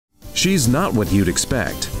She's not what you'd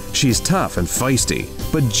expect. She's tough and feisty,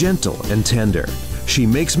 but gentle and tender. She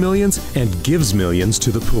makes millions and gives millions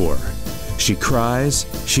to the poor. She cries,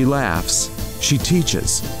 she laughs, she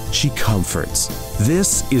teaches, she comforts.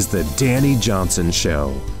 This is the Dani Johnson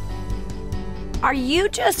Show. Are you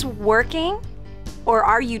just working, or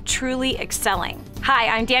are you truly excelling? Hi,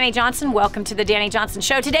 I'm Dani Johnson. Welcome to the Dani Johnson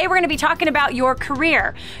Show. Today we're going to be talking about your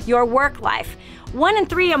career, your work life. 1 in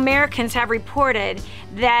 3 Americans have reported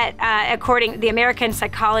that, according to the American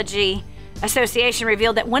Psychology Association,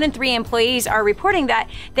 revealed that 1 in 3 employees are reporting that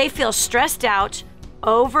they feel stressed out,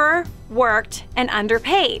 overworked, and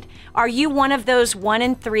underpaid. Are you one of those 1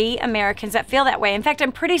 in 3 Americans that feel that way? In fact,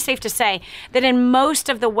 I'm pretty safe to say that in most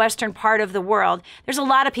of the western part of the world, there's a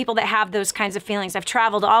lot of people that have those kinds of feelings. I've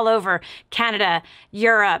traveled all over Canada,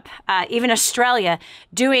 Europe, even Australia,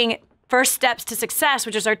 doing First Steps to Success,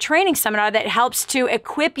 which is our training seminar that helps to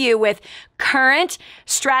equip you with current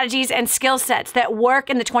strategies and skill sets that work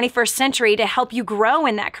in the 21st century to help you grow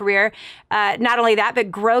in that career. Not only that,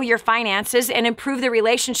 but grow your finances and improve the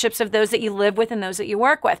relationships of those that you live with and those that you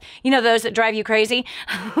work with. You know, those that drive you crazy?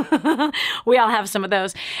 We all have some of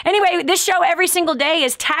those. Anyway, this show every single day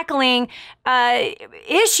is tackling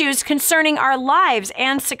issues concerning our lives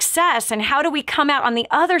and success, and how do we come out on the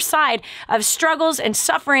other side of struggles and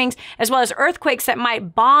sufferings, as well as earthquakes that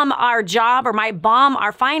might bomb our job or might bomb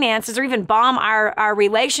our finances or even bomb our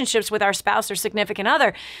relationships with our spouse or significant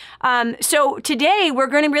other. So today we're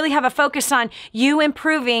going to really have a focus on you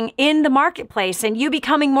improving in the marketplace and you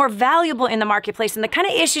becoming more valuable in the marketplace and the kind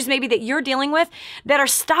of issues maybe that you're dealing with that are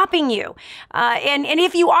stopping you. And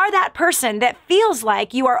if you are that person that feels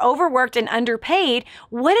like you are overworked and underpaid,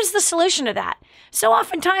 what is the solution to that? So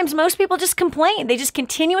oftentimes most people just complain. They just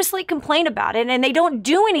continuously complain about it and they don't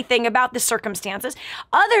do anything about the circumstances.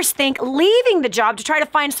 Others think leaving the job to try to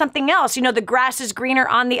find something else. You know, the grass is greener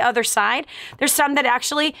on the other side. There's some that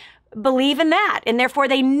actually believe in that, and therefore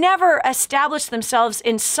they never establish themselves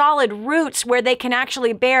in solid roots where they can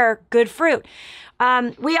actually bear good fruit.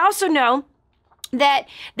 We also know that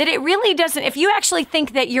it really doesn't, if you actually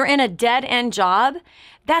think that you're in a dead-end job,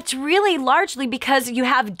 that's really largely because you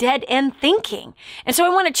have dead-end thinking. And so I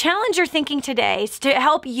want to challenge your thinking today to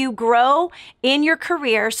help you grow in your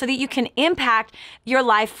career so that you can impact your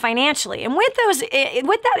life financially. And with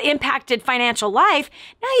that impacted financial life,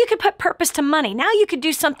 now you can put purpose to money. Now you could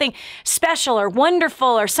do something special or wonderful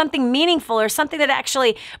or something meaningful or something that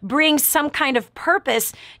actually brings some kind of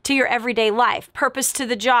purpose to your everyday life. Purpose to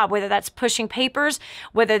the job, whether that's pushing papers,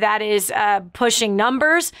 whether that is pushing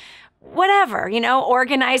numbers, whatever, you know,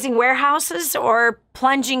 organizing warehouses or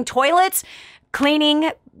plunging toilets,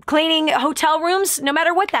 cleaning hotel rooms, no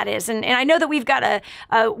matter what that is. And I know that we've got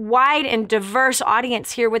a wide and diverse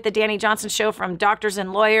audience here with the Dani Johnson Show, from doctors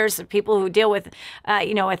and lawyers, people who deal with,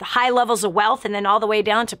 with high levels of wealth, and then all the way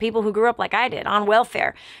down to people who grew up like I did on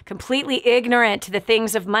welfare, completely ignorant to the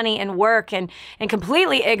things of money and work, and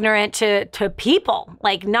completely ignorant to people,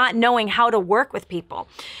 like not knowing how to work with people.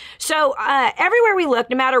 So everywhere we look,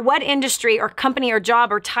 no matter what industry or company or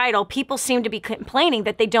job or title, people seem to be complaining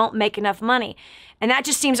that they don't make enough money. And that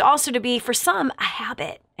just seems also to be, for some, a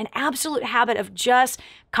habit, an absolute habit of just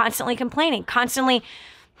constantly complaining, constantly,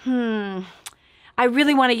 I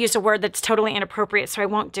really want to use a word that's totally inappropriate, so I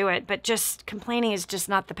won't do it, but just complaining is just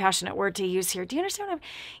not the passionate word to use here. Do you understand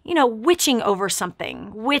what witching over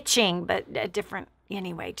something, but a different,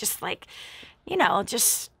 anyway, just like,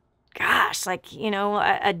 gosh, like,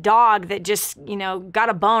 a dog that just, got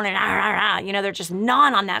a bone and, they're just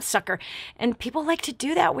gnawing on that sucker. And people like to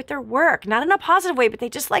do that with their work, not in a positive way, but they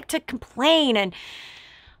just like to complain. And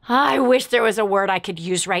I wish there was a word I could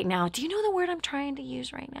use right now. Do you know the word I'm trying to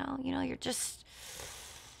use right now? You're just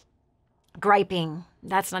griping.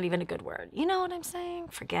 That's not even a good word. You know what I'm saying?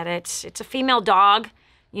 Forget it. It's a female dog.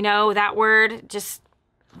 That word, just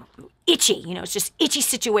itchy. It's just itchy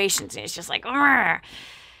situations. And it's just like, argh.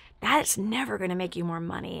 That's never going to make you more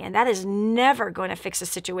money. And that is never going to fix a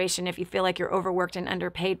situation if you feel like you're overworked and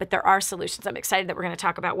underpaid. But there are solutions. I'm excited that we're going to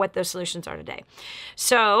talk about what those solutions are today.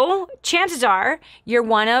 So chances are you're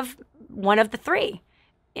one of the 3.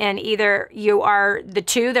 And either you are the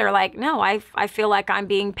 2 that are like, no, I feel like I'm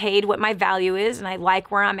being paid what my value is and I like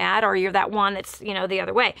where I'm at, or you're that one that's, the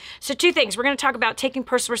other way. So 2 things. We're going to talk about taking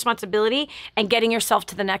personal responsibility and getting yourself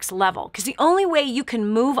to the next level. Because the only way you can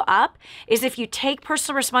move up is if you take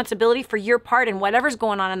personal responsibility for your part in whatever's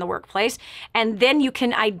going on in the workplace, and then you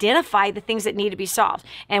can identify the things that need to be solved.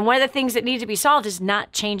 And one of the things that need to be solved is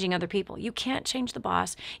not changing other people. You can't change the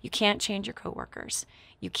boss. You can't change your coworkers.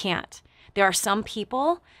 You can't. There are some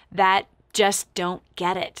people that just don't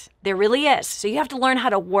get it. There really is. So you have to learn how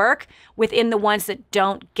to work within the ones that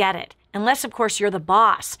don't get it. Unless, of course, you're the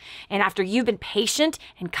boss. And after you've been patient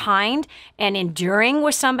and kind and enduring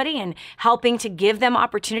with somebody and helping to give them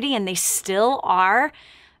opportunity, and they still are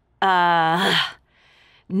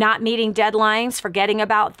not meeting deadlines, forgetting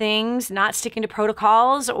about things, not sticking to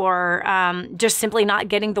protocols, or just simply not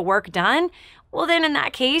getting the work done, well, then in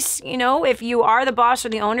that case, if you are the boss or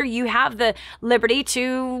the owner, you have the liberty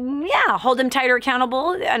to, hold them tighter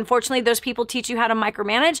accountable. Unfortunately, those people teach you how to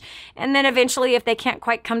micromanage. And then eventually, if they can't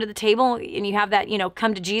quite come to the table and you have that,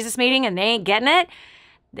 come to Jesus meeting and they ain't getting it,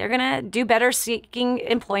 they're going to do better seeking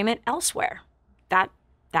employment elsewhere. That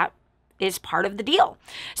is part of the deal.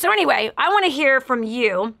 So anyway, I want to hear from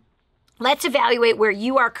you. Let's evaluate where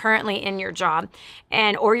you are currently in your job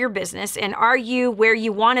or your business. And are you where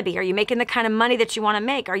you want to be? Are you making the kind of money that you want to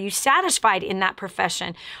make? Are you satisfied in that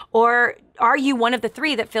profession? Or are you one of the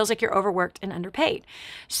three that feels like you're overworked and underpaid?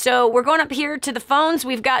 So we're going up here to the phones.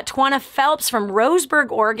 We've got Twana Phelps from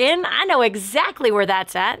Roseburg, Oregon. I know exactly where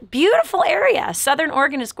that's at. Beautiful area. Southern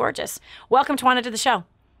Oregon is gorgeous. Welcome, Twana, to the show.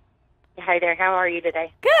 Hi there. How are you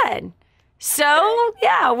today? Good. So,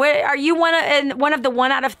 are you one of the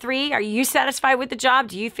 1 out of 3? Are you satisfied with the job?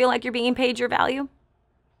 Do you feel like you're being paid your value?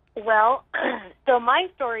 Well, so my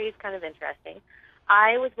story is kind of interesting.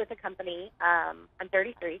 I was with a company, I'm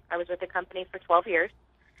 33. I was with a company for 12 years.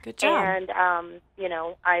 Good job. And,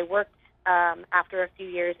 I worked after a few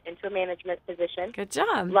years into a management position. Good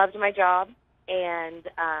job. Loved my job. And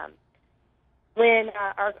when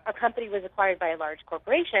our company was acquired by a large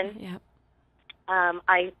corporation, yep.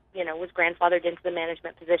 I, was grandfathered into the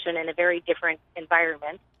management position in a very different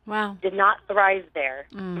environment. Wow. Did not thrive there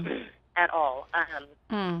at all.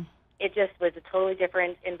 It just was a totally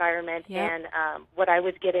different environment. Yep. And what I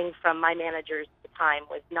was getting from my managers at the time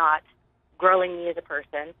was not growing me as a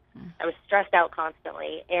person. I was stressed out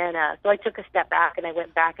constantly. And so I took a step back and I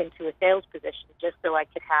went back into a sales position just so I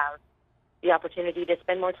could have the opportunity to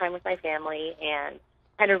spend more time with my family and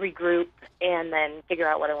kind of regroup and then figure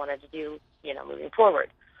out what I wanted to do, moving forward.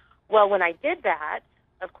 Well, when I did that,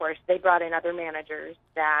 of course, they brought in other managers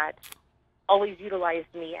that always utilized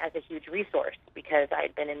me as a huge resource because I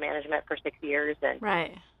had been in management for 6 years. And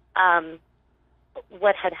right.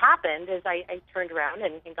 What had happened is I turned around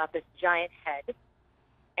and got this giant head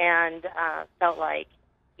and felt like,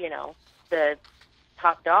 the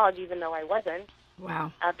top dog, even though I wasn't.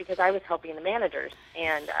 Wow. Because I was helping the managers.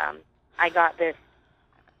 And I got this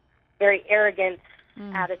very arrogant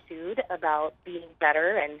attitude about being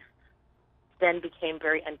better and then became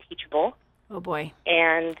very unteachable. Oh, boy.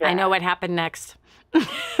 And I know what happened next.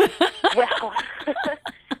 Well,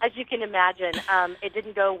 as you can imagine, it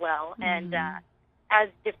didn't go well. And as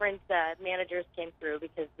different managers came through,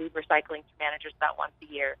 because we were cycling through managers about once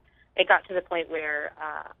a year, it got to the point where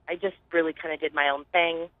I just really kind of did my own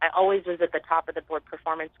thing. I always was at the top of the board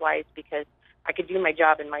performance-wise because I could do my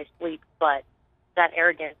job in my sleep, but that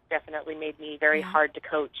arrogance definitely made me very hard to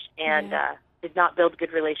coach and did not build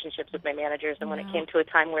good relationships with my managers. And when it came to a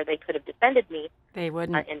time where they could have defended me, they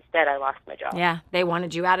wouldn't. Instead, I lost my job. Yeah, they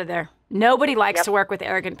wanted you out of there. Nobody likes to work with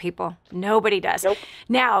arrogant people. Nobody does. Nope.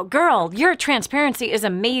 Now, girl, your transparency is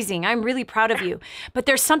amazing. I'm really proud of you. But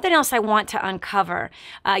there's something else I want to uncover.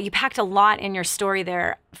 You packed a lot in your story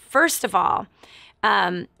there. First of all,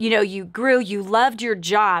 you grew, you loved your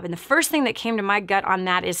job. And the first thing that came to my gut on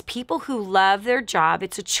that is people who love their job,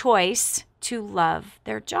 it's a choice to love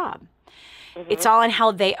their job. It's all in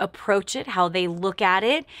how they approach it, how they look at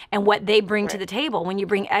it, and what they bring to the table. When you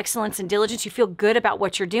bring excellence and diligence, you feel good about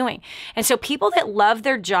what you're doing. And so people that love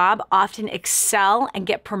their job often excel and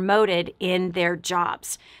get promoted in their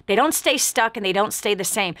jobs. They don't stay stuck and they don't stay the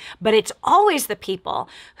same. But it's always the people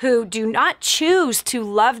who do not choose to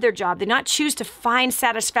love their job. They do not choose to find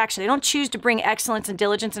satisfaction. They don't choose to bring excellence and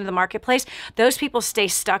diligence into the marketplace. Those people stay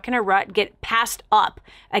stuck in a rut, get passed up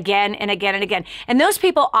again and again and again. And those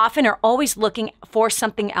people often are always looking for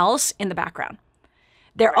something else in the background.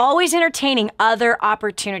 They're always entertaining other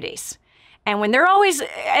opportunities. And when they're always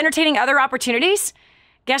entertaining other opportunities,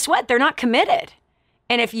 guess what? They're not committed.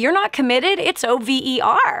 And if you're not committed, it's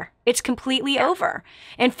over. It's completely over.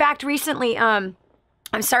 In fact, recently, I'm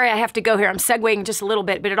sorry I have to go here. I'm segueing just a little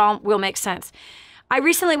bit, but it all will make sense. I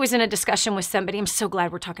recently was in a discussion with somebody. I'm so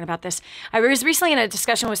glad we're talking about this. I was recently in a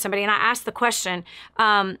discussion with somebody, and I asked the question,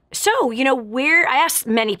 I asked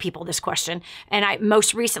many people this question, and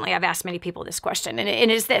most recently I've asked many people this question, and it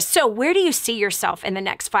is this. So where do you see yourself in the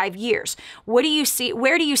next 5 years? Where do you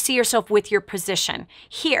see yourself with your position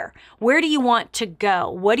here? Where do you want to go?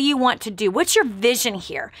 What do you want to do? What's your vision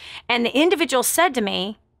here? And the individual said to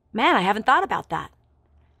me, man, I haven't thought about that.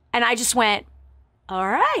 And I just went, all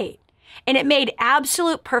right. And it made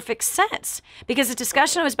absolute perfect sense because the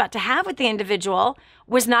discussion I was about to have with the individual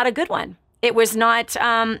was not a good one. It was not,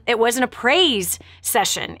 it wasn't a praise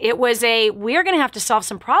session. It was we're going to have to solve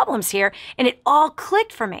some problems here. And it all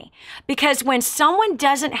clicked for me because when someone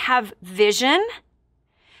doesn't have vision,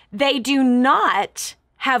 they do not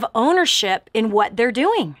have ownership in what they're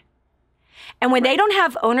doing. And when they don't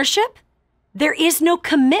have ownership, there is no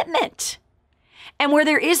commitment. And where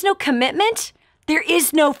there is no commitment, there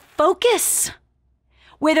is no focus.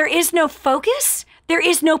 Where there is no focus, there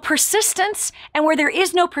is no persistence. And where there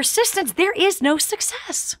is no persistence, there is no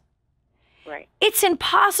success. Right. It's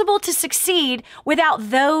impossible to succeed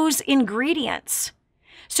without those ingredients.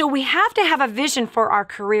 So we have to have a vision for our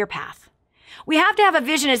career path. We have to have a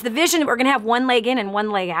vision. Is the vision that we're going to have one leg in and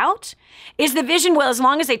one leg out? Is the vision, well, as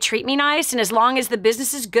long as they treat me nice and as long as the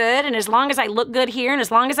business is good and as long as I look good here and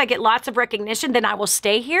as long as I get lots of recognition, then I will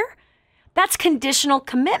stay here? That's conditional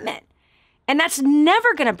commitment. And that's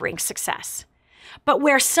never going to bring success. But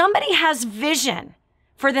where somebody has vision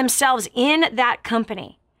for themselves in that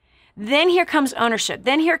company, then here comes ownership,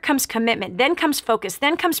 then here comes commitment, then comes focus,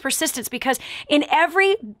 then comes persistence, because in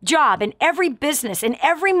every job, in every business, in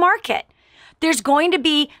every market, there's going to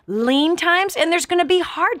be lean times and there's going to be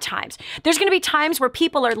hard times. There's going to be times where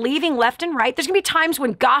people are leaving left and right. There's going to be times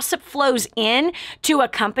when gossip flows in to a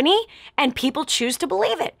company and people choose to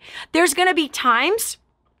believe it. There's going to be times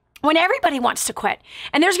when everybody wants to quit.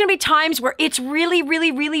 And there's going to be times where it's really,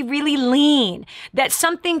 really, really, really lean, that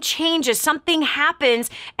something changes, something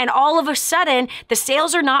happens, and all of a sudden the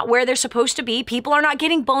sales are not where they're supposed to be. People are not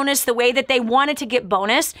getting bonus the way that they wanted to get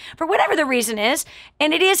bonus for whatever the reason is.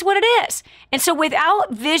 And it is what it is. And so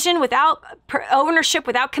without vision, without ownership,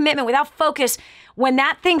 without commitment, without focus, when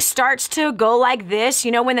that thing starts to go like this,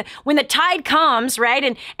 you know, when the tide comes,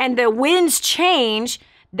 right, and the winds change,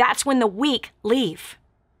 that's when the weak leave.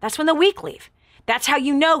 That's when the weak leave. That's how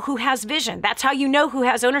you know who has vision. That's how you know who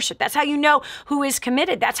has ownership. That's how you know who is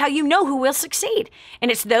committed. That's how you know who will succeed. And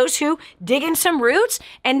it's those who dig in some roots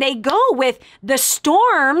and they go with the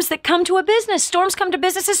storms that come to a business. Storms come to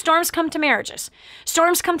businesses. Storms come to marriages.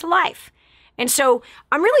 Storms come to life. And so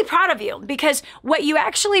I'm really proud of you because what you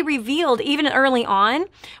actually revealed even early on,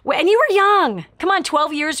 and you were young. Come on,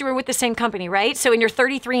 12 years you were with the same company, right? So and you're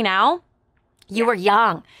 33 now. You were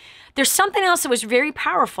young. There's something else that was very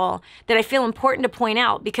powerful that I feel important to point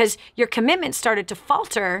out because your commitment started to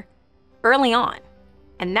falter early on.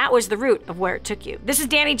 And that was the root of where it took you. This is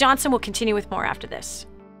Dani Johnson. We'll continue with more after this.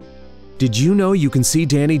 Did you know you can see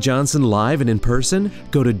Dani Johnson live and in person?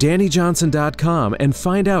 Go to DaniJohnson.com and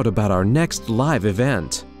find out about our next live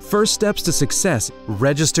event. First Steps to Success.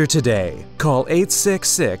 Register today. Call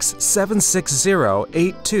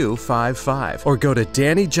 866-760-8255 or go to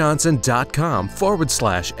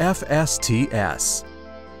DaniJohnson.com/FSTS.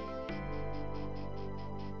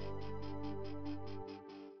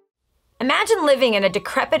 Imagine living in a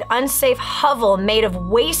decrepit, unsafe hovel made of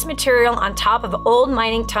waste material on top of old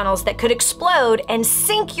mining tunnels that could explode and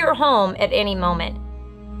sink your home at any moment.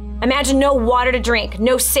 Imagine no water to drink,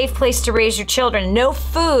 no safe place to raise your children, no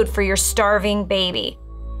food for your starving baby.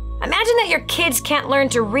 Imagine that your kids can't learn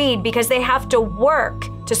to read because they have to work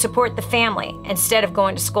to support the family instead of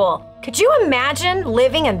going to school. Could you imagine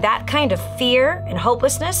living in that kind of fear and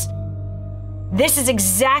hopelessness? This is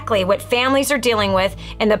exactly what families are dealing with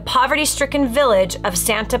in the poverty-stricken village of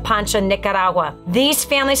Santa Pancha, Nicaragua. These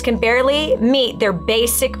families can barely meet their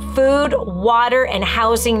basic food, water, and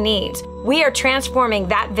housing needs. We are transforming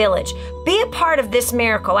that village. Be a part of this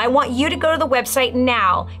miracle. I want you to go to the website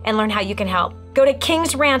now and learn how you can help. Go to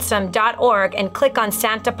kingsransom.org and click on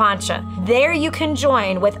Santa Pancha. There you can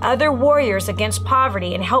join with other warriors against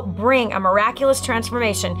poverty and help bring a miraculous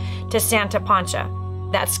transformation to Santa Pancha.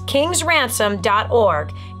 That's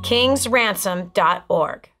kingsransom.org,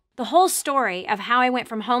 kingsransom.org. The whole story of how I went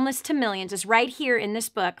from homeless to millions is right here in this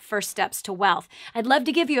book, First Steps to Wealth. I'd love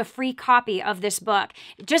to give you a free copy of this book.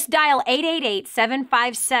 Just dial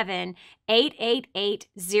 888-757-8880.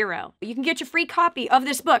 You can get your free copy of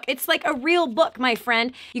this book. It's like a real book, my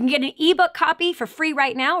friend. You can get an ebook copy for free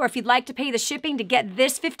right now, or if you'd like to pay the shipping to get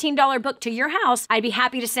this $15 book to your house, I'd be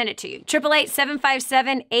happy to send it to you.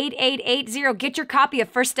 888-757-8880. Get your copy of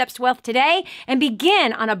First Steps to Wealth today and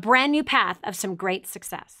begin on a brand new path of some great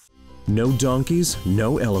success. No donkeys,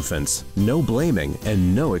 no elephants, no blaming,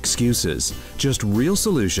 and no excuses. Just real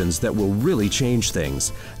solutions that will really change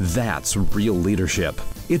things. That's real leadership.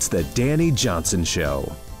 It's the Dani Johnson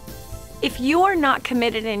Show. If you are not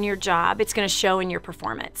committed in your job, it's going to show in your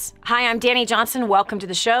performance. Hi, I'm Dani Johnson. Welcome to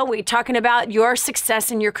the show. We're talking about your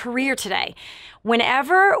success in your career today.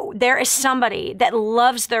 Whenever there is somebody that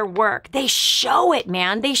loves their work, they show it,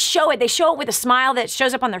 man. They show it. They show it with a smile that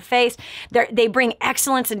shows up on their face. They bring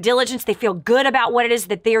excellence and diligence. They feel good about what it is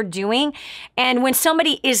that they're doing. And when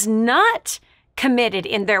somebody is not committed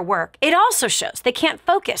in their work, it also shows. They can't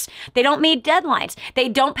focus. They don't meet deadlines. They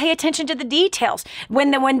don't pay attention to the details. When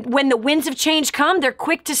the winds of change come, they're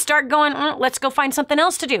quick to start going, let's go find something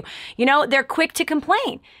else to do. You know, they're quick to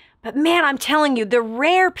complain. But man, I'm telling you, the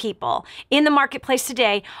rare people in the marketplace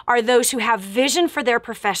today are those who have vision for their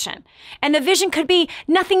profession. And the vision could be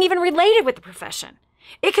nothing even related with the profession.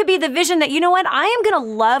 It could be the vision that, you know what, I am going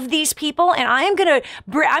to love these people, and I'm going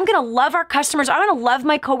to love our customers. I'm going to love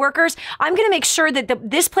my coworkers. I'm going to make sure that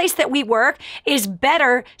this place that we work is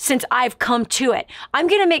better since I've come to it. I'm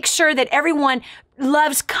going to make sure that everyone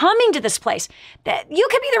loves coming to this place. That you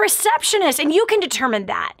could be the receptionist, and you can determine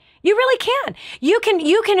that. You really can. You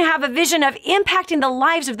can have a vision of impacting the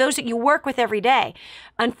lives of those that you work with every day.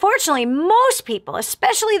 Unfortunately, most people,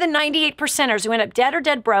 especially the 98%ers who end up dead or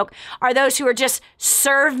dead broke, are those who are just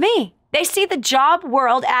serve me. They see the job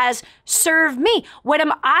world as serve me. What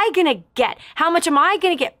am I going to get? How much am I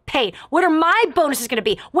going to get paid? What are my bonuses going to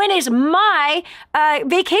be? When is my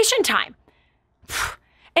vacation time?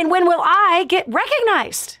 And when will I get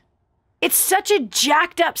recognized? It's such a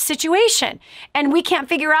jacked up situation, and we can't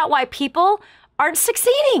figure out why people aren't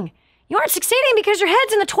succeeding. You aren't succeeding because your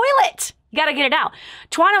head's in the toilet. You got to get it out.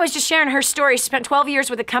 Tawana was just sharing her story. She spent 12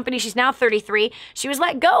 years with a company. She's now 33. She was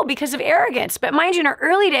let go because of arrogance. But mind you, in her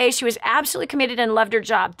early days, she was absolutely committed and loved her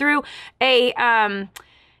job through a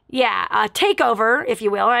takeover, if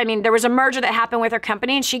you will. I mean, there was a merger that happened with her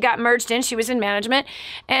company, and she got merged in. She was in management.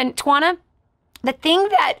 And Tawana, the thing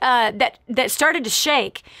that started to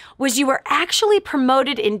shake was you were actually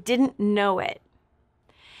promoted and didn't know it.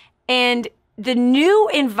 And the new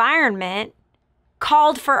environment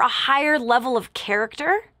called for a higher level of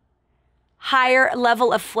character, higher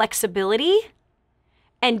level of flexibility,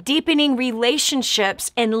 and deepening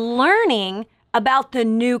relationships and learning about the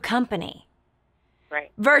new company.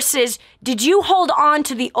 Right. Versus, did you hold on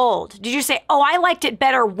to the old? Did you say, I liked it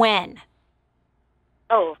better when?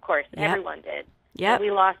 Oh, of course. Yep. Everyone did. Yep.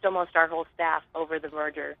 We lost almost our whole staff over the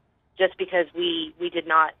merger just because we did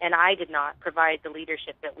not, and I did not provide the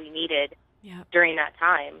leadership that we needed during that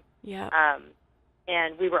time. Yeah.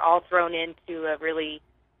 And we were all thrown into a really,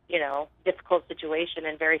 difficult situation,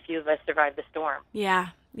 and very few of us survived the storm. Yeah.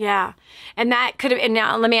 Yeah. And that could have, and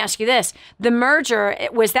now let me ask you this. The merger,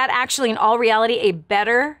 was that actually in all reality a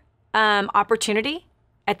better opportunity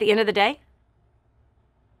at the end of the day?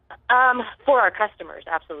 For our customers,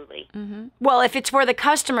 absolutely. Mm-hmm. Well, if it's for the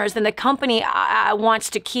customers, then the company wants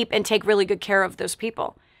to keep and take really good care of those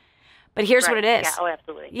people. But here's what it is. Yeah,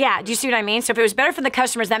 absolutely. Yeah, do you see what I mean? So if it was better for the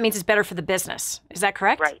customers, that means it's better for the business. Is that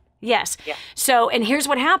correct? Right. Yes. Yeah. So, and here's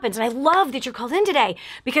what happens. And I love that you're called in today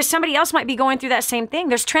because somebody else might be going through that same thing.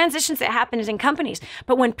 There's transitions that happen in companies.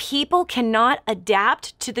 But when people cannot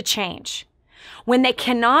adapt to the change, when they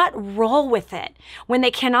cannot roll with it, when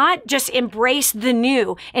they cannot just embrace the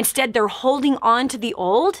new, instead they're holding on to the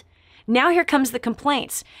old, now here comes the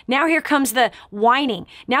complaints. Now here comes the whining.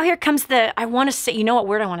 Now here comes the, I want to say, you know what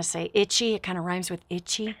word I want to say? Itchy. It kind of rhymes with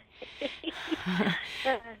itchy.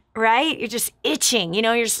 Right? You're just itching.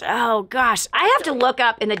 You're just, oh gosh. I have to look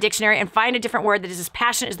up in the dictionary and find a different word that is as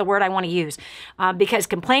passionate as the word I want to use. Because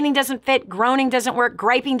complaining doesn't fit, groaning doesn't work,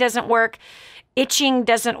 griping doesn't work, itching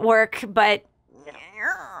doesn't work, but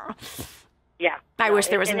yeah. I wish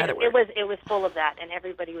there was another word. It was full of that, and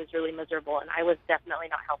everybody was really miserable, and I was definitely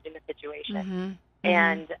not helping the situation. Mm-hmm.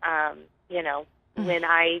 And, when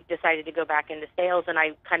I decided to go back into sales, and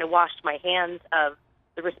I kind of washed my hands of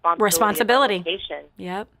the responsibility. Of education,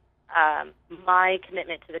 yep. My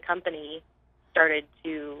commitment to the company started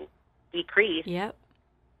to decrease. Yep.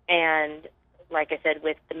 And like I said,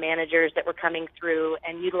 with the managers that were coming through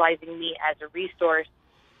and utilizing me as a resource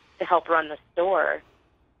to help run the store,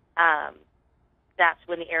 that's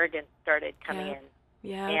when the arrogance started coming in.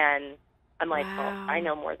 Yeah. And I'm like, wow. well, I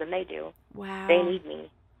know more than they do. Wow. They need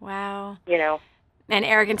me. Wow. And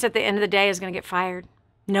arrogance at the end of the day is going to get fired.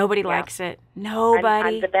 Nobody likes it.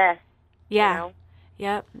 Nobody. I'm the best. Yeah.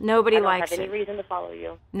 Yep. Nobody likes it. I don't have any reason to follow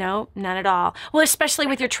you. No, none at all. Well, especially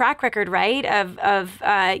with your track record, right?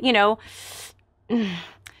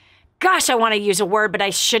 Gosh, I want to use a word, but I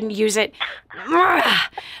shouldn't use it.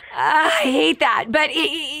 I hate that. But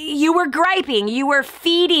you were griping. You were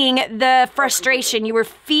feeding the frustration. You were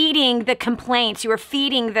feeding the complaints. You were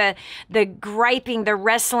feeding the griping, the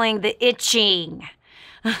wrestling, the itching.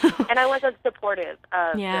 And I wasn't supportive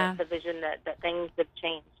of Yeah. the vision that things have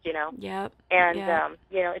changed, Yep. And, Yep.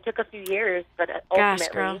 It took a few years, but Gosh, ultimately,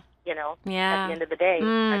 girl. at the end of the day,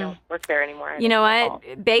 I don't work there anymore. You know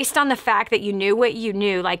what? Based on the fact that you knew what you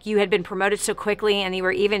knew, like you had been promoted so quickly and you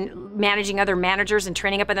were even managing other managers and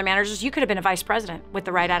training up other managers, you could have been a vice president with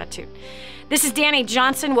the right attitude. This is Dani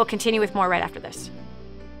Johnson. We'll continue with more right after this.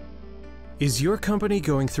 Is your company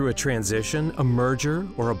going through a transition, a merger,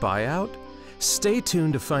 or a buyout? Stay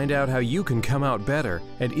tuned to find out how you can come out better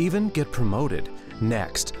and even get promoted.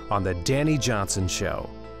 Next on The Dani Johnson Show.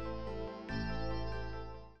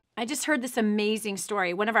 I just heard this amazing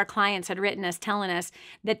story. One of our clients had written us telling us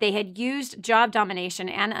that they had used job domination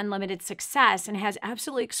and unlimited success and has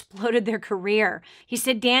absolutely exploded their career. He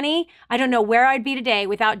said, Dani, I don't know where I'd be today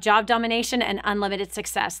without job domination and unlimited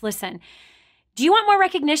success. Listen, do you want more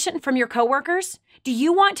recognition from your coworkers? Do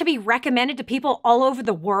you want to be recommended to people all over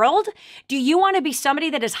the world? Do you want to be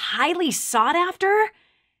somebody that is highly sought after?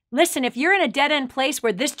 Listen, if you're in a dead-end place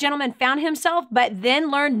where this gentleman found himself, but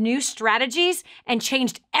then learned new strategies and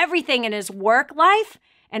changed everything in his work life,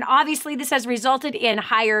 and obviously this has resulted in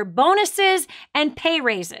higher bonuses and pay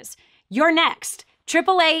raises, you're next.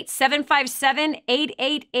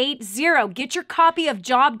 888-757-8880. Get your copy of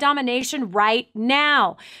Job Domination right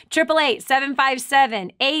now.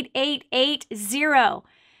 888-757-8880.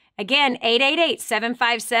 Again,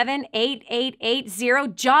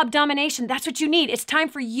 888-757-8880. Job domination. That's what you need. It's time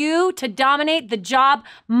for you to dominate the job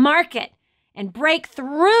market and break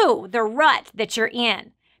through the rut that you're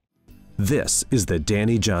in. This is The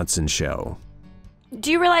Dani Johnson Show.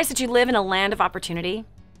 Do you realize that you live in a land of opportunity?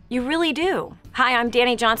 You really do. Hi, I'm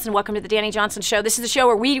Dani Johnson. Welcome to the Dani Johnson Show. This is the show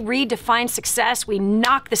where we redefine success. We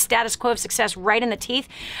knock the status quo of success right in the teeth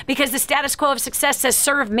because the status quo of success says,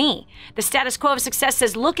 serve me. The status quo of success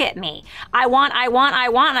says, look at me. I want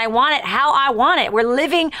it how I want it. We're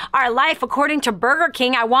living our life according to Burger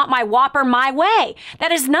King. I want my Whopper my way.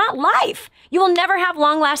 That is not life. You will never have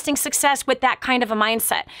long-lasting success with that kind of a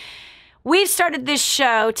mindset. We've started this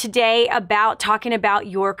show today about talking about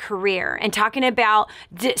your career and talking about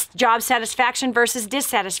job satisfaction versus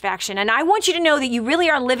dissatisfaction. And I want you to know that you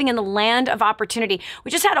really are living in the land of opportunity.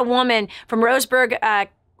 We just had a woman from Roseburg,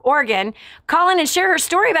 Oregon, call in and share her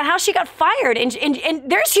story about how she got fired. And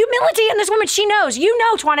there's humility in this woman. She knows,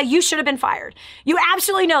 Twana, you should have been fired. You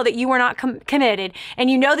absolutely know that you were not committed, and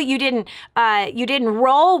you know that you didn't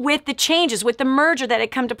roll with the changes, with the merger that had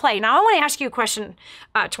come to play. Now, I want to ask you a question,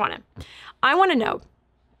 Twana. I want to know,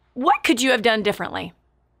 what could you have done differently?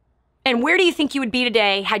 And where do you think you would be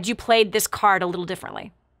today had you played this card a little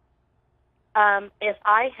differently? If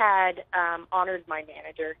I had honored my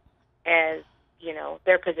manager as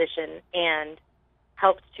their position and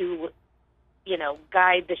helped to,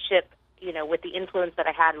 guide the ship, with the influence that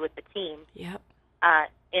I had with the team, yep,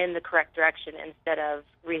 in the correct direction instead of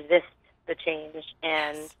resist the change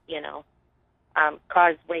and,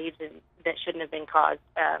 cause waves that shouldn't have been caused.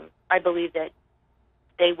 I believe that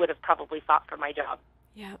they would have probably fought for my job.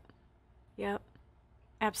 Yep.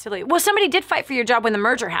 Absolutely. Well, somebody did fight for your job when the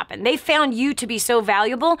merger happened. They found you to be so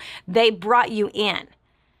valuable, they brought you in.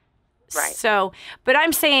 Right. So, but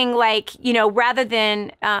I'm saying, rather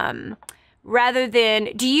than,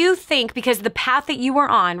 do you think, because the path that you were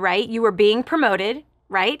on, right, you were being promoted,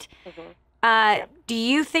 right? Mm-hmm. Do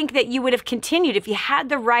you think that you would have continued if you had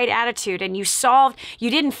the right attitude and you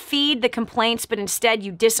didn't feed the complaints, but instead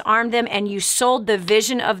you disarmed them and you sold the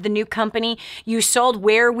vision of the new company? You sold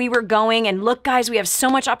where we were going. And look, guys, we have so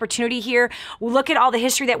much opportunity here. Look at all the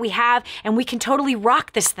history that we have, and we can totally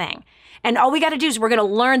rock this thing. And all we got to do is we're going to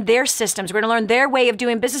learn their systems. We're going to learn their way of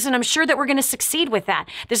doing business. And I'm sure that we're going to succeed with that.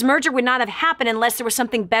 This merger would not have happened unless there was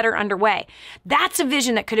something better underway. That's a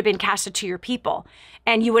vision that could have been casted to your people.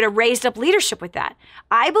 And you would have raised up leadership with that.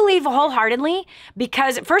 I believe wholeheartedly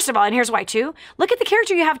because, first of all, and here's why too, look at the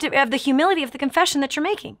character you have to have, the humility of the confession that you're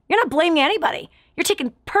making. You're not blaming anybody. You're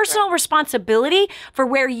taking personal responsibility for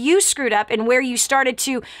where you screwed up and where you started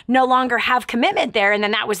to no longer have commitment there. And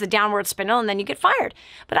then that was the downward spindle, and then you get fired.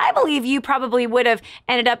 But I believe you probably would have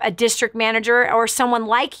ended up a district manager or someone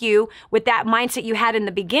like you with that mindset you had in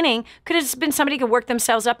the beginning. Could have been somebody who could work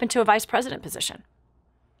themselves up into a vice president position.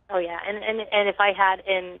 Oh, yeah. And if I had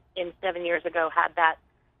in 7 years ago had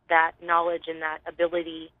that knowledge and that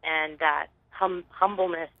ability and that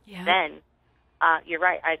humbleness then, you're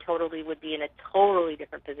right. I totally would be in a totally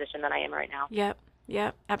different position than I am right now.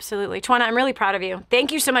 Yep, absolutely. Twana, I'm really proud of you.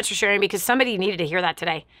 Thank you so much for sharing, because somebody needed to hear that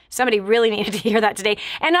today. Somebody really needed to hear that today.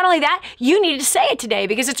 And not only that, you needed to say it today,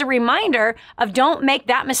 because it's a reminder of don't make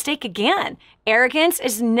that mistake again. Arrogance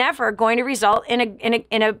is never going to result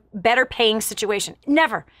in a better paying situation.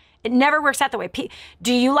 Never. It never works out that way.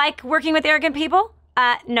 Do you like working with arrogant people?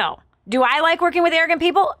 No. Do I like working with arrogant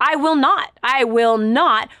people? I will not. I will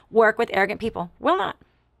not work with arrogant people. Will not.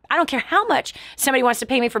 I don't care how much somebody wants to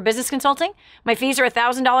pay me for business consulting. My fees are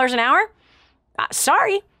 $1,000 an hour.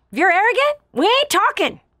 Sorry. If you're arrogant, we ain't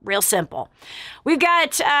talking. Real simple. We've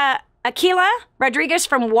got Aquila Rodriguez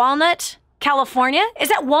from Walnut, California. Is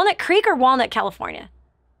that Walnut Creek or Walnut, California?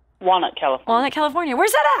 Walnut, California. Walnut, California.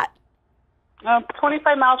 Where's that at?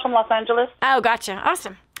 25 miles from Los Angeles. Oh, gotcha.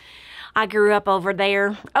 Awesome. I grew up over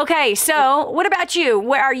there. Okay, so what about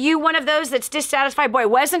you? Are you one of those that's dissatisfied? Boy,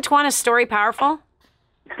 wasn't Tawana's story powerful?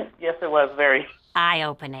 Yes, it was very.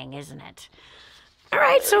 Eye-opening, isn't it? All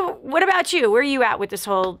right, so what about you? Where are you at with this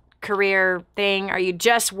whole career thing? Are you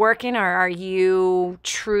just working or are you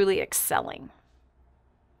truly excelling?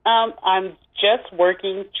 I'm just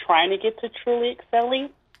working, trying to get to truly excelling.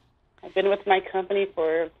 I've been with my company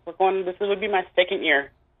this would be my second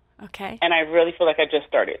year. Okay. And I really feel like I just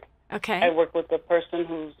started. Okay. I work with a person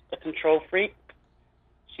who's a control freak.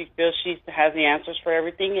 She feels she has the answers for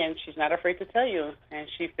everything, and she's not afraid to tell you. And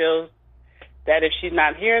she feels that if she's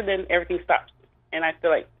not here, then everything stops. And I feel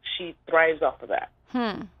like she thrives off of that.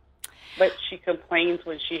 But she complains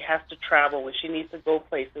when she has to travel, when she needs to go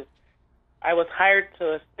places. I was hired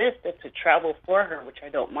to assist and to travel for her, which I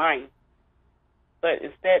don't mind. But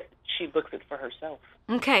instead, she books it for herself.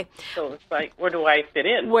 Okay. So it's like, where do I fit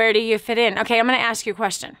in? Where do you fit in? Okay, I'm going to ask you a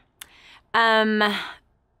question.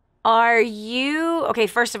 Are you, okay,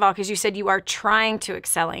 first of all, because you said you are trying to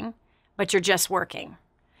excelling, but you're just working.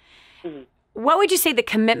 Mm-hmm. What would you say the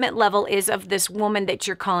commitment level is of this woman that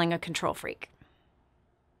you're calling a control freak?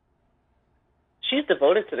 She's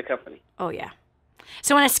devoted to the company. Oh, yeah.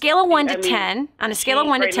 So on a scale of 1 to 10, on a scale of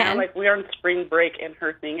 1 to 10. Now, like, we're on spring break, and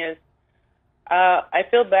her thing is, I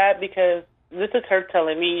feel bad because this is her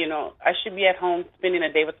telling me, I should be at home spending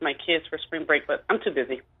a day with my kids for spring break, but I'm too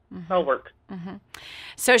busy. Mm-hmm. I'll work. Mm-hmm.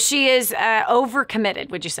 So she is overcommitted,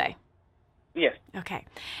 would you say? Yes. Okay.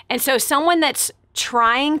 And so someone that's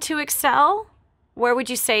trying to excel, where would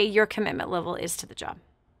you say your commitment level is to the job?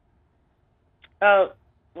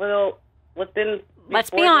 Well, let's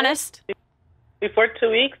be honest. Before 2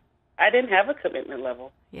 weeks, I didn't have a commitment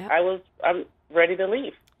level. Yeah. I'm ready to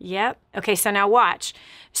leave. Yep. Okay, so now watch.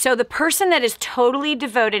 So the person that is totally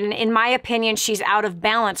devoted, and in my opinion, she's out of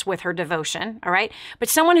balance with her devotion, all right? But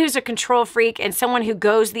someone who's a control freak and someone who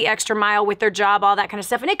goes the extra mile with their job, all that kind of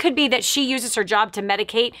stuff. And it could be that she uses her job to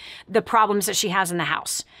medicate the problems that she has in the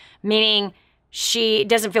house, meaning she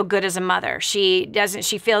doesn't feel good as a mother. She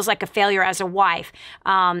feels like a failure as a wife.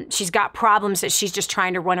 She's got problems that she's just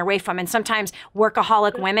trying to run away from. And sometimes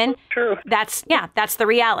workaholic women, that's the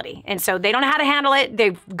reality. And so they don't know how to handle it.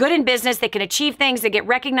 They're good in business. They can achieve things. They get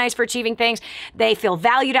recognized for achieving things. They feel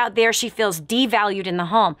valued out there. She feels devalued in the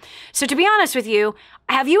home. So to be honest with you,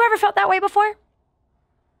 have you ever felt that way before?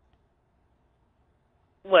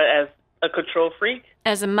 What, as a control freak?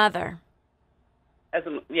 As a mother.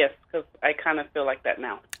 Yes, because I kind of feel like that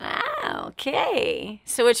now. Ah, okay.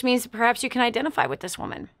 So which means perhaps you can identify with this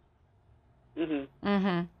woman. Mm-hmm.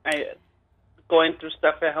 Mm-hmm. Going through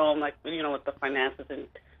stuff at home, like, with the finances, and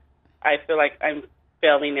I feel like I'm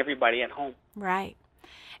failing everybody at home. Right.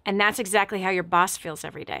 And that's exactly how your boss feels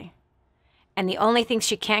every day. And the only thing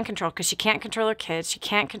she can control, because she can't control her kids, she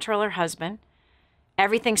can't control her husband,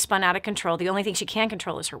 everything's spun out of control. The only thing she can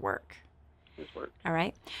control is her work. All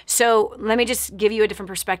right. So let me just give you a different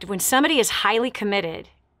perspective. When somebody is highly committed,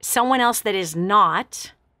 someone else that is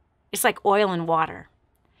not, it's like oil and water.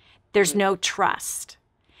 There's no trust.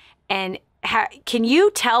 And can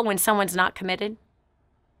you tell when someone's not committed?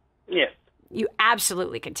 Yes. You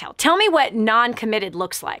absolutely can tell. Tell me what non-committed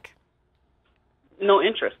looks like. No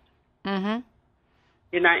interest. Mm-hmm.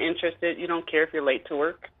 You're not interested. You don't care if you're late to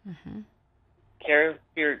work. Mm-hmm. Care if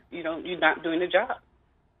you're not doing the job.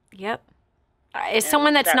 Yep. Is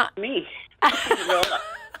someone that's not me?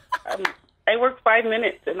 I work 5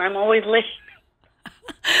 minutes and I'm always late.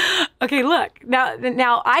 Okay, look.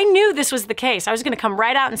 Now I knew this was the case. I was going to come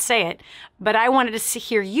right out and say it, but I wanted to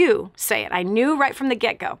hear you say it. I knew right from the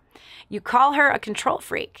get-go. You call her a control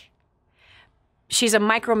freak. She's a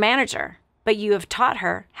micromanager, but you have taught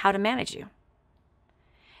her how to manage you.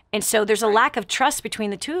 And so there's a lack of trust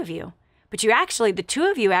between the two of you. But the two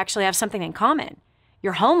of you actually have something in common.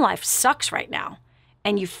 Your home life sucks right now,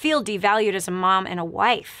 and you feel devalued as a mom and a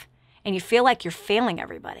wife, and you feel like you're failing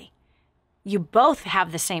everybody. You both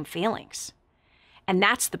have the same feelings, and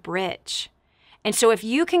that's the bridge. And so if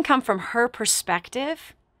you can come from her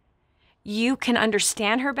perspective, you can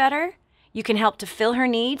understand her better, You can help to fill her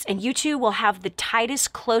needs, and you two will have the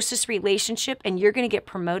tightest, closest relationship, and you're going to get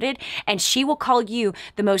promoted, and she will call you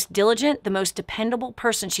the most diligent, the most dependable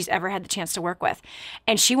person she's ever had the chance to work with,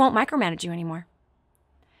 and she won't micromanage you anymore.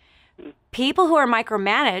 People who are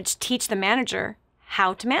micromanaged teach the manager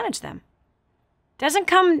how to manage them. That's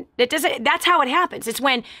how it happens. It's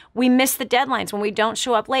when we miss the deadlines, when we don't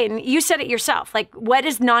show up late. And you said it yourself, like, what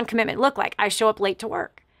does non-commitment look like? I show up late to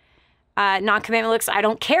work. Non-commitment looks, I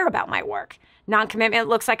don't care about my work. Non-commitment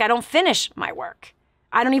looks like I don't finish my work.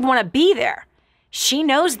 I don't even want to be there. She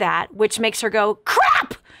knows that, which makes her go,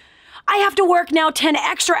 crap! I have to work now 10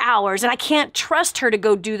 extra hours, and I can't trust her to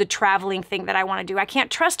go do the traveling thing that I want to do. I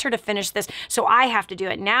can't trust her to finish this, so I have to do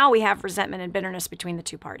it. Now we have resentment and bitterness between the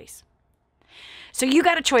two parties. So you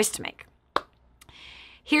got a choice to make.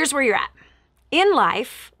 Here's where you're at. In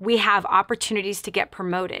life, we have opportunities to get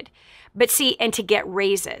promoted, and to get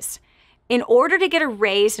raises. In order to get a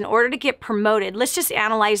raise, in order to get promoted, let's just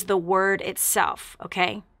analyze the word itself,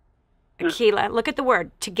 okay? Akila, look at the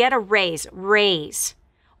word. To get a raise, raise.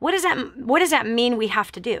 What does that mean we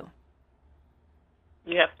have to do?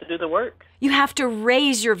 You have to do the work. You have to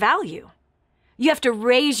raise your value. You have to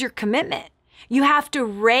raise your commitment. You have to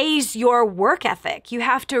raise your work ethic. You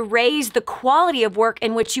have to raise the quality of work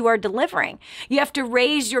in which you are delivering. You have to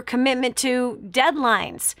raise your commitment to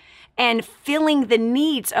deadlines and filling the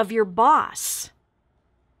needs of your boss.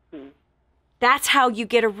 That's how you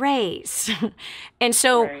get a raise. And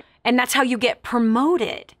that's how you get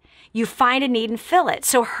promoted. You find a need and fill it.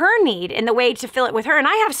 So her need and the way to fill it with her, and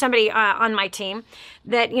I have somebody on my team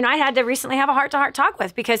that, I had to recently have a heart-to-heart talk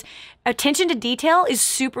with, because attention to detail is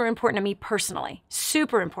super important to me personally,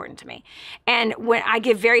 super important to me. And when I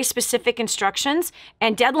give very specific instructions,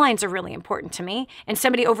 and deadlines are really important to me, and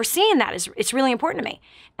somebody overseeing that it's really important to me.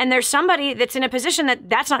 And there's somebody that's in a position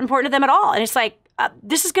that's not important to them at all. And it's like,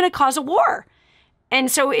 this is going to cause a war. And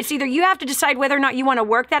so it's either you have to decide whether or not you want to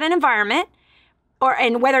work that in environment,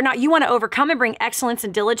 and whether or not you want to overcome and bring excellence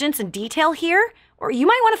and diligence and detail here, or you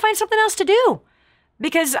might want to find something else to do,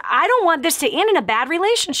 because I don't want this to end in a bad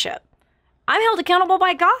relationship. I'm held accountable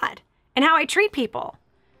by God and how I treat people,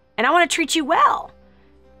 and I want to treat you well.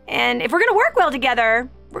 And if we're going to work well together,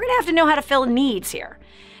 we're going to have to know how to fill needs here.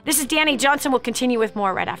 This is Dani Johnson. We'll continue with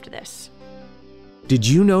more right after this. Did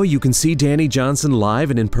you know you can see Dani Johnson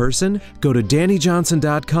live and in person? Go to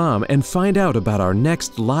DaniJohnson.com and find out about our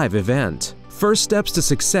next live event. First steps to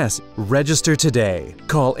success. Register today.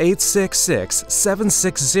 Call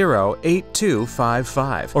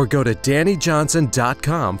 866-760-8255 or go to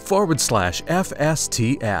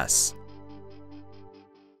DaniJohnson.com/FSTS.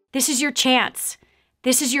 This is your chance.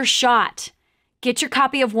 This is your shot. Get your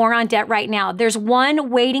copy of War on Debt right now. There's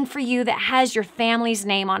one waiting for you that has your family's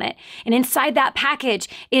name on it. And inside that package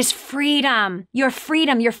is freedom. Your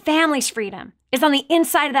family's freedom is on the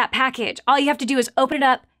inside of that package. All you have to do is open it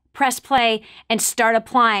up, press play, and start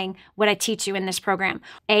applying what I teach you in this program.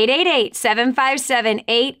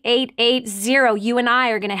 888-757-8880. You and I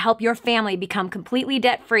are going to help your family become completely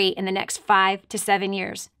debt-free in the next 5 to 7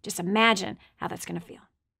 years. Just imagine how that's going to feel.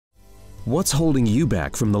 What's holding you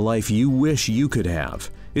back from the life you wish you could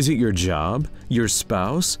have? Is it your job, your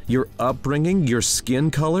spouse, your upbringing, your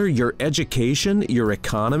skin color, your education, your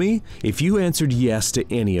economy? If you answered yes to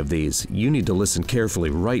any of these, you need to listen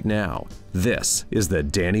carefully right now. This is the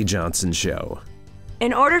Dani Johnson Show.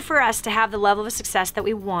 In order for us to have the level of success that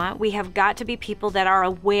we want, we have got to be people that are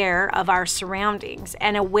aware of our surroundings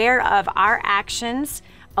and aware of our actions,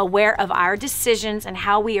 aware of our decisions and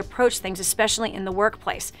how we approach things, especially in the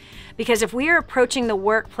workplace. Because if we are approaching the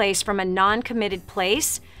workplace from a non-committed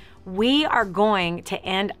place, we are going to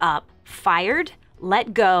end up fired,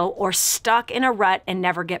 let go, or stuck in a rut and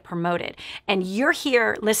never get promoted. And you're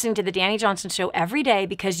here listening to the Dani Johnson Show every day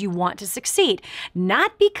because you want to succeed,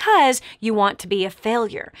 not because you want to be a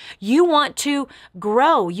failure. You want to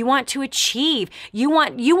grow, you want to achieve, you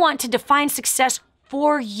want to define success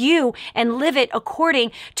for you and live it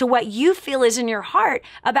according to what you feel is in your heart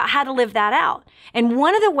about how to live that out. And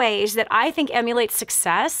one of the ways that I think emulates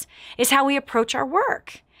success is how we approach our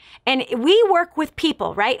work. And we work with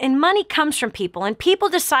people, right? And money comes from people, and people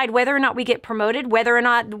decide whether or not we get promoted, whether or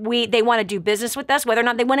not they want to do business with us, whether or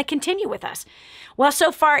not they want to continue with us. Well,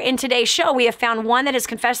 so far in today's show, we have found one that has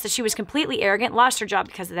confessed that she was completely arrogant, lost her job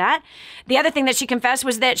because of that. The other thing that she confessed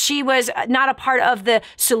was that she was not a part of the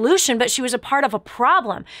solution, but she was a part of a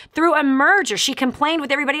problem. Through a merger, she complained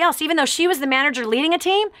with everybody else. Even though she was the manager leading a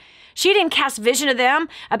team, she didn't cast vision to them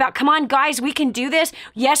about, come on, guys, we can do this.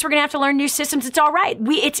 Yes, we're going to have to learn new systems. It's all right.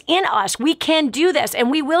 It's in us. We can do this,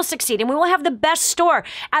 and we will succeed, and we will have the best store.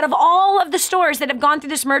 Out of all of the stores that have gone through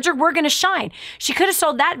this merger, we're going to shine. She could have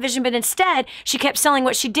sold that vision, but instead, she kept selling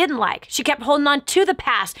what she didn't like. She kept holding on to the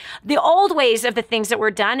past, the old ways of the things that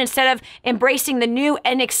were done, instead of embracing the new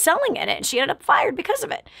and excelling in it. And she ended up fired because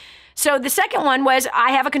of it. So the second one was,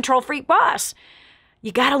 I have a control freak boss.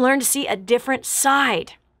 You got to learn to see a different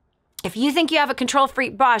side. If you think you have a control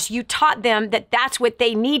freak boss, you taught them that that's what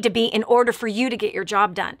they need to be in order for you to get your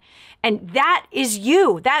job done. And that is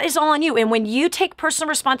you. That is all on you. And when you take personal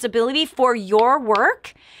responsibility for your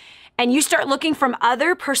work and you start looking from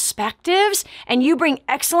other perspectives and you bring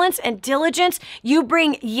excellence and diligence, you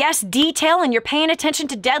bring, yes, detail, and you're paying attention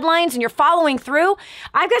to deadlines and you're following through.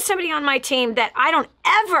 I've got somebody on my team that I don't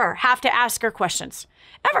ever have to ask her questions.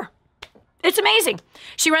 Ever. It's amazing.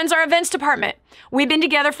 She runs our events department. We've been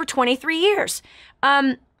together for 23 years.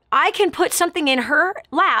 I can put something in her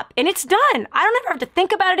lap and it's done. I don't ever have to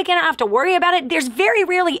think about it again. I don't have to worry about it. There's very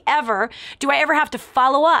rarely ever do I ever have to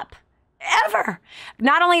follow up. Ever.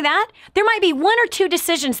 Not only that, there might be one or two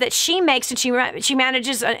decisions that she makes, and she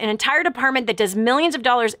manages an entire department that does millions of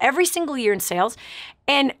dollars every single year in sales,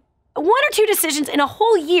 and one or two decisions in a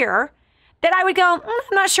whole year that I would go,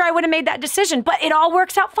 I'm not sure I would have made that decision, but it all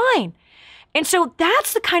works out fine. And so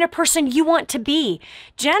that's the kind of person you want to be.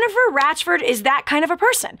 Jennifer Ratchford is that kind of a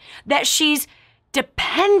person, that she's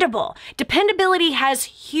dependable. Dependability has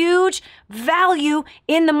huge value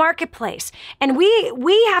in the marketplace. And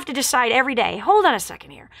we have to decide every day, hold on a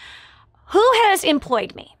second here, who has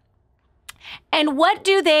employed me? And what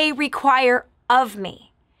do they require of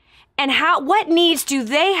me? And what needs do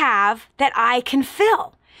they have that I can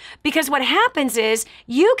fill? Because what happens is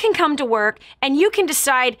you can come to work and you can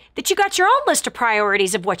decide that you got your own list of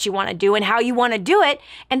priorities of what you want to do and how you want to do it.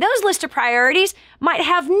 And those list of priorities might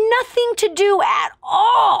have nothing to do at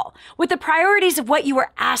all with the priorities of what you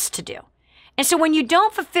were asked to do. And so when you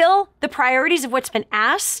don't fulfill the priorities of what's been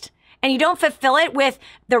asked, and you don't fulfill it with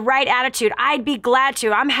the right attitude, I'd be glad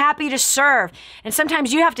to, I'm happy to serve. And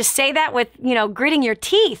sometimes you have to say that with, gritting your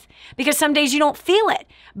teeth, because some days you don't feel it.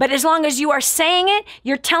 But as long as you are saying it,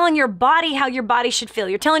 you're telling your body how your body should feel.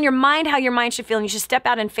 You're telling your mind how your mind should feel. And you should step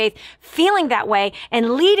out in faith, feeling that way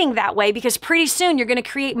and leading that way, because pretty soon you're going to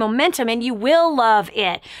create momentum and you will love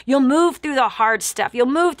it. You'll move through the hard stuff. You'll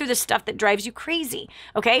move through the stuff that drives you crazy.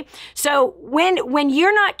 Okay? So when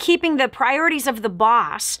you're not keeping the priorities of the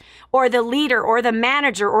boss or the leader or the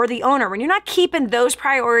manager or the owner, when you're not keeping those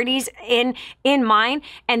priorities in mind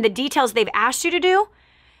and the details they've asked you to do,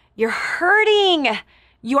 you're hurting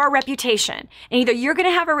your reputation. And either you're going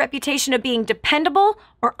to have a reputation of being dependable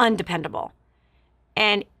or undependable.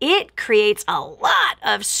 And it creates a lot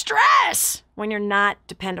of stress when you're not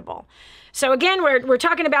dependable. So again, we're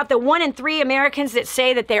talking about the 1 in 3 Americans that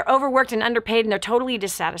say that they're overworked and underpaid and they're totally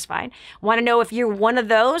dissatisfied. Want to know if you're one of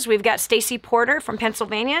those? We've got Stacy Porter from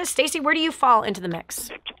Pennsylvania. Stacy, where do you fall into the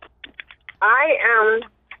mix? I am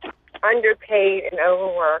underpaid and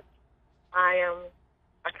overworked. I am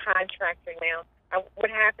a contractor now. What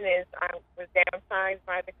happened is I was downsized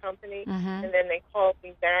by the company, and then they called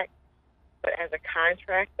me back, but as a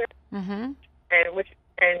contractor, and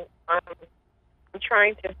I'm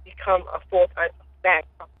trying to become a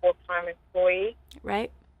full-time employee.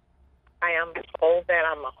 Right. I am told that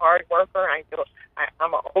I'm a hard worker.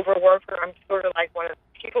 I'm an overworker. I'm sort of like one of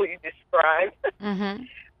the people you described,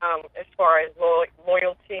 as far as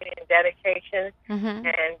loyalty and dedication,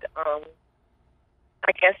 and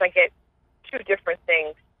I guess I get two different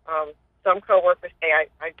things. Some coworkers say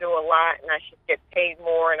I do a lot and I should get paid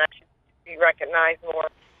more and I should be recognized more.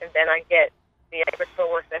 And then I get the other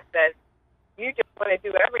coworker that says, you just want to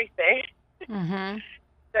do everything.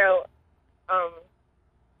 So,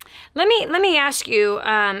 let me ask you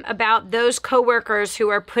about those coworkers who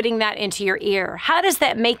are putting that into your ear. How does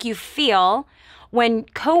that make you feel when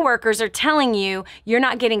coworkers are telling you you're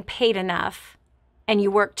not getting paid enough and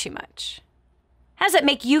you work too much? How does it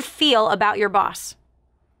make you feel about your boss?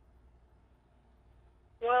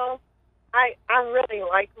 Well, I really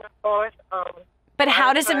like my boss. But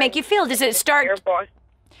how does it make you feel? Does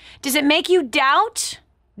it make you doubt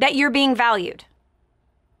that you're being valued?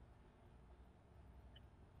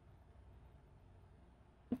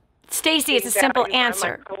 Stacy, it's a simple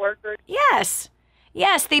answer. Yes.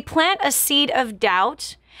 Yes, they plant a seed of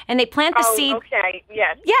doubt. And they plant the seed. Okay,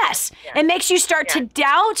 yes. Yes. It makes you start to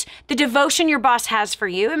doubt the devotion your boss has for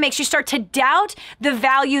you. It makes you start to doubt the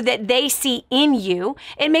value that they see in you.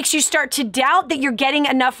 It makes you start to doubt that you're getting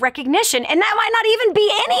enough recognition. And that might not even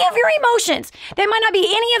be any of your emotions. That might not be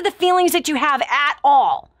any of the feelings that you have at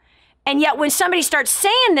all. And yet when somebody starts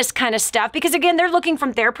saying this kind of stuff, because again, they're looking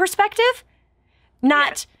from their perspective,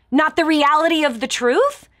 not not the reality of the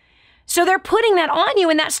truth. So they're putting that on you,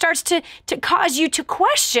 and that starts to cause you to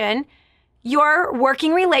question your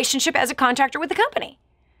working relationship as a contractor with the company.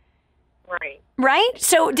 Right. Right?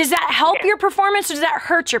 So does that help your performance, or does that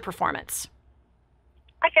hurt your performance?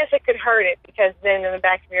 I guess it could hurt it, because then in the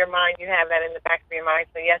back of your mind, you have that in the back of your mind.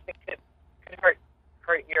 So yes, it could hurt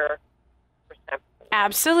your perception.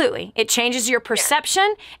 Absolutely. It changes your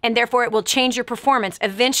perception, and therefore it will change your performance.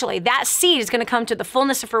 Eventually, that seed is going to come to the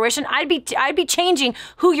fullness of fruition. I'd be changing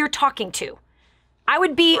who you're talking to. I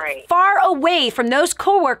would be far away from those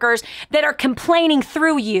coworkers that are complaining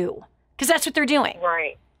through you, because that's what they're doing.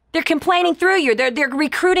 Right. They're complaining through you. They're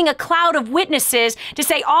recruiting a cloud of witnesses to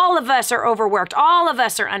say all of us are overworked, all of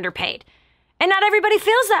us are underpaid. And not everybody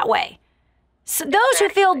feels that way. So those who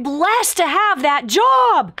feel blessed to have that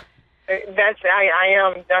job. I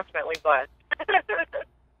am definitely blessed.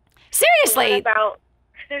 Seriously.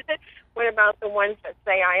 What about the ones that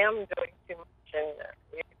say I am doing too much, and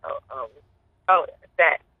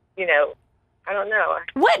I don't know.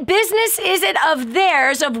 What business is it of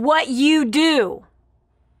theirs of what you do?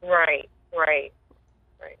 Right.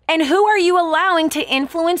 And who are you allowing to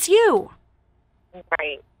influence you?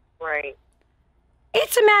 Right.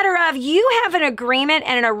 It's a matter of you have an agreement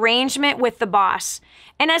and an arrangement with the boss.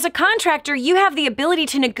 And as a contractor, you have the ability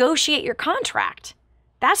to negotiate your contract.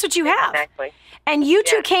 That's what you have. Exactly. And you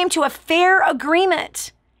two came to a fair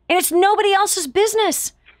agreement. And it's nobody else's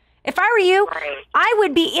business. If I were you, I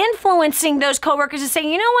would be influencing those coworkers and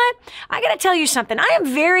saying, you know what? I got to tell you something. I am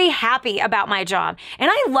very happy about my job,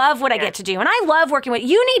 and I love what I get to do, and I love working with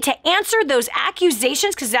you. Need to answer those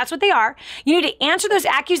accusations, because that's what they are. You need to answer those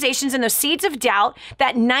accusations and those seeds of doubt,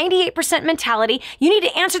 that 98% mentality. You need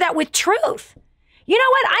to answer that with truth. You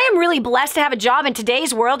know what? I am really blessed to have a job in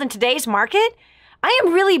today's world, in today's market. I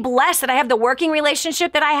am really blessed that I have the working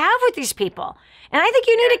relationship that I have with these people. And I think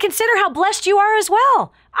you need to consider how blessed you are as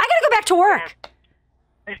well. I got to go back to work.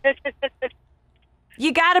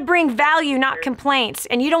 You got to bring value, not complaints.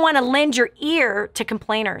 And you don't want to lend your ear to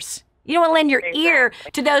complainers. You don't want to lend your ear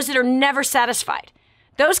to those that are never satisfied.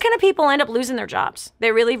 Those kind of people end up losing their jobs.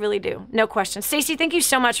 They really, really do. No question. Stacey, thank you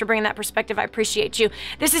so much for bringing that perspective. I appreciate you.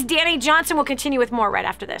 This is Dani Johnson. We'll continue with more right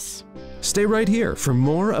after this. Stay right here for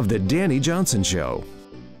more of The Dani Johnson Show.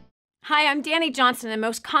 Hi, I'm Dani Johnson. The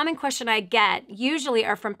most common question I get usually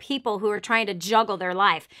are from people who are trying to juggle their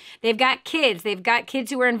life. They've got kids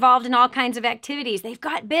who are involved in all kinds of activities. They've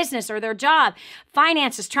got business or their job,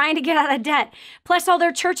 finances, trying to get out of debt, plus all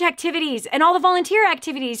their church activities and all the volunteer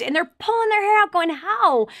activities. And they're pulling their hair out going,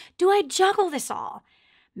 how do I juggle this all?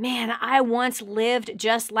 Man, I once lived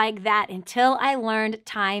just like that until I learned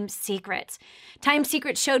Time Secrets. Time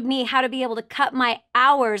Secrets showed me how to be able to cut my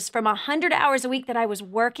hours from 100 hours a week that I was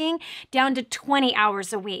working down to 20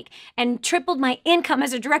 hours a week, and tripled my income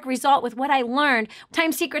as a direct result with what I learned.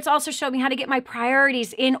 Time Secrets also showed me how to get my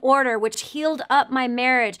priorities in order, which healed up my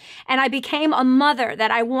marriage, and I became a mother that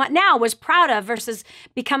I was proud of versus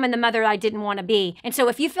becoming the mother I didn't want to be. And so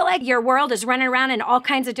if you feel like your world is running around in all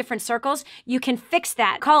kinds of different circles, you can fix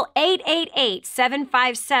that. Call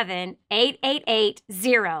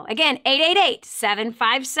 888-757-8880. Again,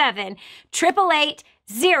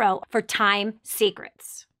 888-757-8880 for Time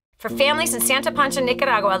Secrets. For families in Santa Pancha,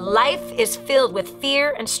 Nicaragua, life is filled with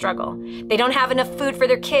fear and struggle. They don't have enough food for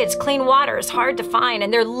their kids, clean water is hard to find,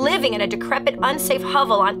 and they're living in a decrepit, unsafe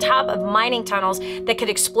hovel on top of mining tunnels that could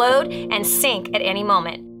explode and sink at any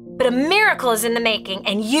moment. But a miracle is in the making,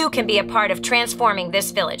 and you can be a part of transforming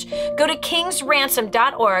this village. Go to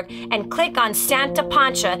kingsransom.org and click on Santa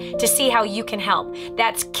Pancha to see how you can help.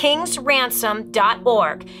 That's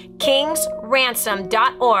kingsransom.org,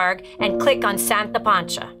 kingsransom.org, and click on Santa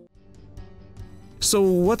Pancha. So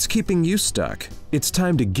what's keeping you stuck? It's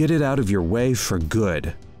time to get it out of your way for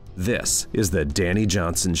good. This is The Dani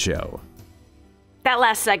Johnson Show. That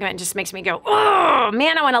last segment just makes me go, oh,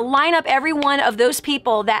 man, I want to line up every one of those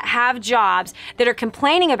people that have jobs, that are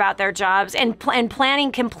complaining about their jobs and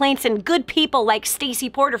planning complaints, and good people like Stacey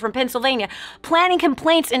Porter from Pennsylvania, planning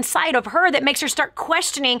complaints inside of her that makes her start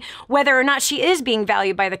questioning whether or not she is being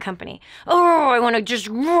valued by the company. Oh, I want to just,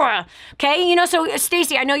 okay? You know, so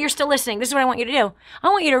Stacey, I know you're still listening. This is what I want you to do. I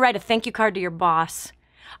want you to write a thank you card to your boss.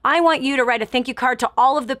 I want you to write a thank you card to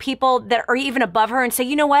all of the people that are even above her and say,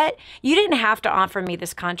 you know what? You didn't have to offer me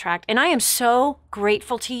this contract, and I am so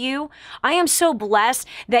grateful to you. I am so blessed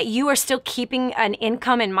that you are still keeping an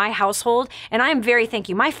income in my household, and I am very thank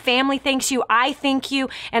you. My family thanks you. I thank you,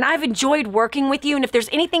 and I've enjoyed working with you. And if there's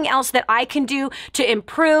anything else that I can do to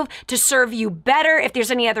improve, to serve you better, if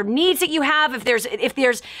there's any other needs that you have, if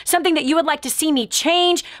there's something that you would like to see me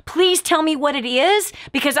change, please tell me what it is,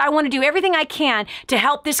 because I want to do everything I can to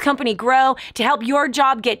help this company grow, to help your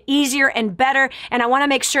job get easier and better. And I want to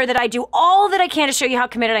make sure that I do all that I can to show you how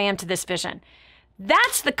committed I am to this vision.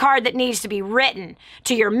 That's the card that needs to be written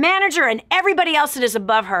to your manager and everybody else that is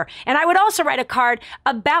above her. And I would also write a card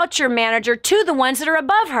about your manager to the ones that are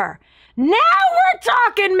above her. Now we're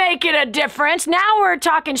talking making a difference. Now we're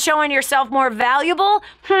talking showing yourself more valuable.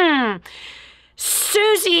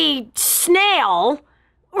 Susie Snail,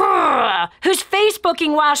 who's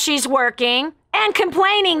Facebooking while she's working and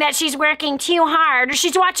complaining that she's working too hard, or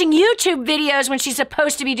she's watching YouTube videos when she's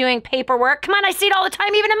supposed to be doing paperwork. Come on, I see it all the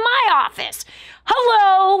time, even in my office.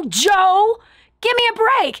 Hello, Joe. Give me a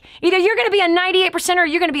break. Either you're going to be a 98%er or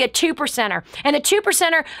you're going to be a 2%er. And the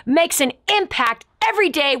 2%er makes an impact every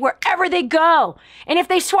day wherever they go. And if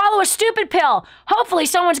they swallow a stupid pill, hopefully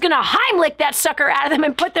someone's going to Heimlich that sucker out of them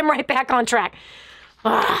and put them right back on track.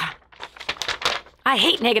 I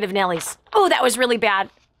hate negative Nellies. Oh, that was really bad.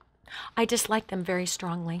 I dislike them very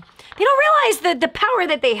strongly. They don't realize the power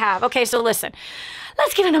that they have. Okay, so listen.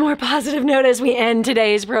 Let's get on a more positive note as we end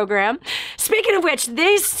today's program. Speaking of which,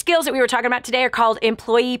 these skills that we were talking about today are called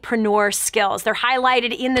employeepreneur skills. They're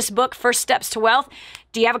highlighted in this book, First Steps to Wealth.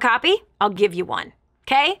 Do you have a copy? I'll give you one,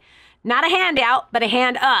 okay? Not a handout, but a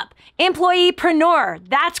hand up. Employeepreneur,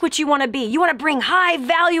 that's what you want to be. You want to bring high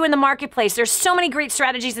value in the marketplace. There's so many great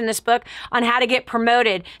strategies in this book on how to get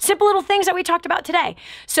promoted. Simple little things that we talked about today.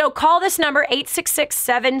 So call this number,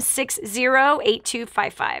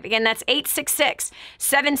 866-760-8255. Again, that's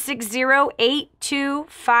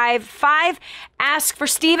 866-760-8255. Ask for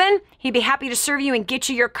Stephen. He'd be happy to serve you and get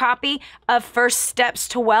you your copy of First Steps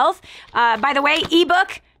to Wealth. By the way,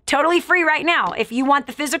 ebook, totally free right now. If you want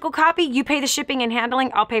the physical copy, you pay the shipping and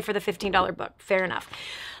handling. I'll pay for the $15 book. Fair enough.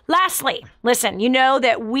 Lastly, listen, you know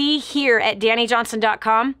that we here at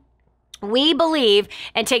DaniJohnson.com, we believe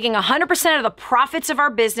in taking 100% of the profits of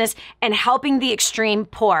our business and helping the extreme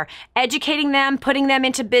poor, educating them, putting them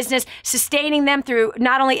into business, sustaining them through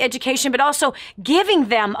not only education, but also giving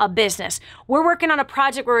them a business. We're working on a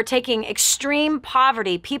project where we're taking extreme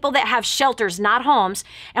poverty, people that have shelters, not homes,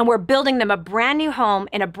 and we're building them a brand new home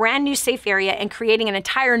in a brand new safe area and creating an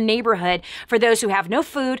entire neighborhood for those who have no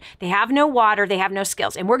food, they have no water, they have no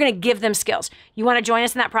skills, and we're going to give them skills. You want to join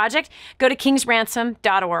us in that project? Go to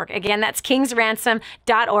kingsransom.org. Again, that's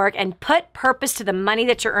kingsransom.org, and put purpose to the money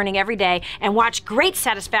that you're earning every day and watch great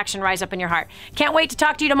satisfaction rise up in your heart. Can't wait to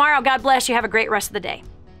talk to you tomorrow. God bless you. Have a great rest of the day.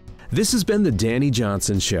 This has been the Dani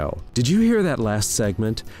Johnson Show. Did you hear that last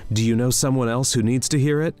segment? Do you know someone else who needs to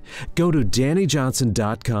hear it? Go to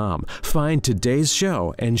DaniJohnson.com, find today's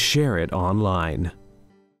show, and share it online.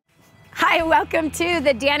 Hi, welcome to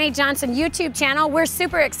the Dani Johnson YouTube channel. We're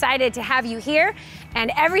super excited to have you here.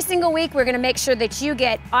 And every single week, we're going to make sure that you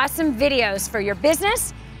get awesome videos for your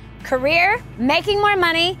business, career, making more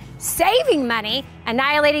money, saving money,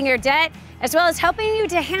 annihilating your debt, as well as helping you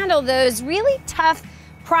to handle those really tough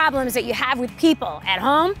problems that you have with people at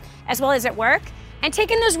home, as well as at work, and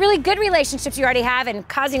taking those really good relationships you already have and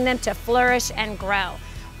causing them to flourish and grow.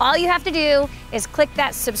 All you have to do is click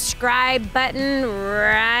that subscribe button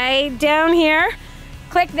right down here.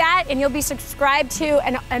 Click that and you'll be subscribed to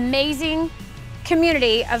an amazing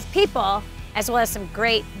community of people, as well as some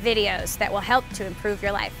great videos that will help to improve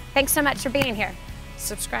your life. Thanks so much for being here.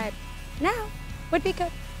 Subscribe now would be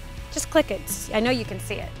good. Just click it. I know you can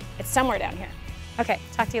see it. It's somewhere down here. Okay,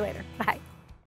 talk to you later. Bye.